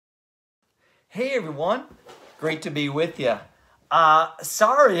Hey everyone, great to be with you.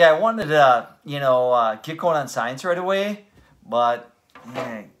 Sorry, I wanted to, get going on science right away, but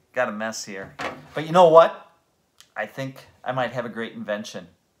got a mess here. But you know what? I think I might have a great invention.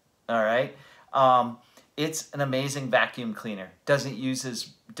 All right, it's an amazing vacuum cleaner. I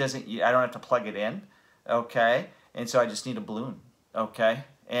don't have to plug it in. Okay, and so I just need a balloon. Okay,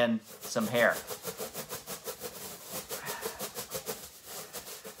 and some hair.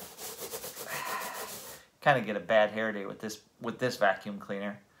 Kind of get a bad hair day with this vacuum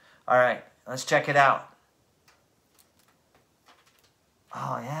cleaner. All right, let's check it out.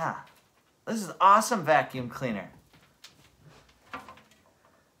 Oh yeah, this is awesome vacuum cleaner.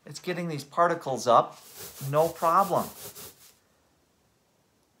 It's getting these particles up, no problem.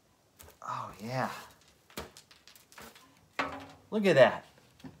 Oh yeah, look at that.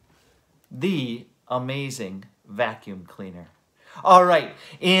 The amazing vacuum cleaner. All right,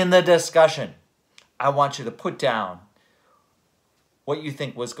 in the discussion, I want you to put down what you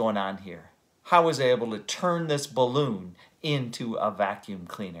think was going on here. How was I able to turn this balloon into a vacuum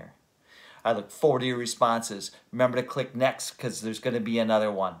cleaner? I look forward to your responses. Remember to click next because there's going to be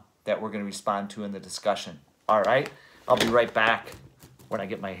another one that we're going to respond to in the discussion. All right? I'll be right back when I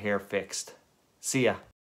get my hair fixed. See ya.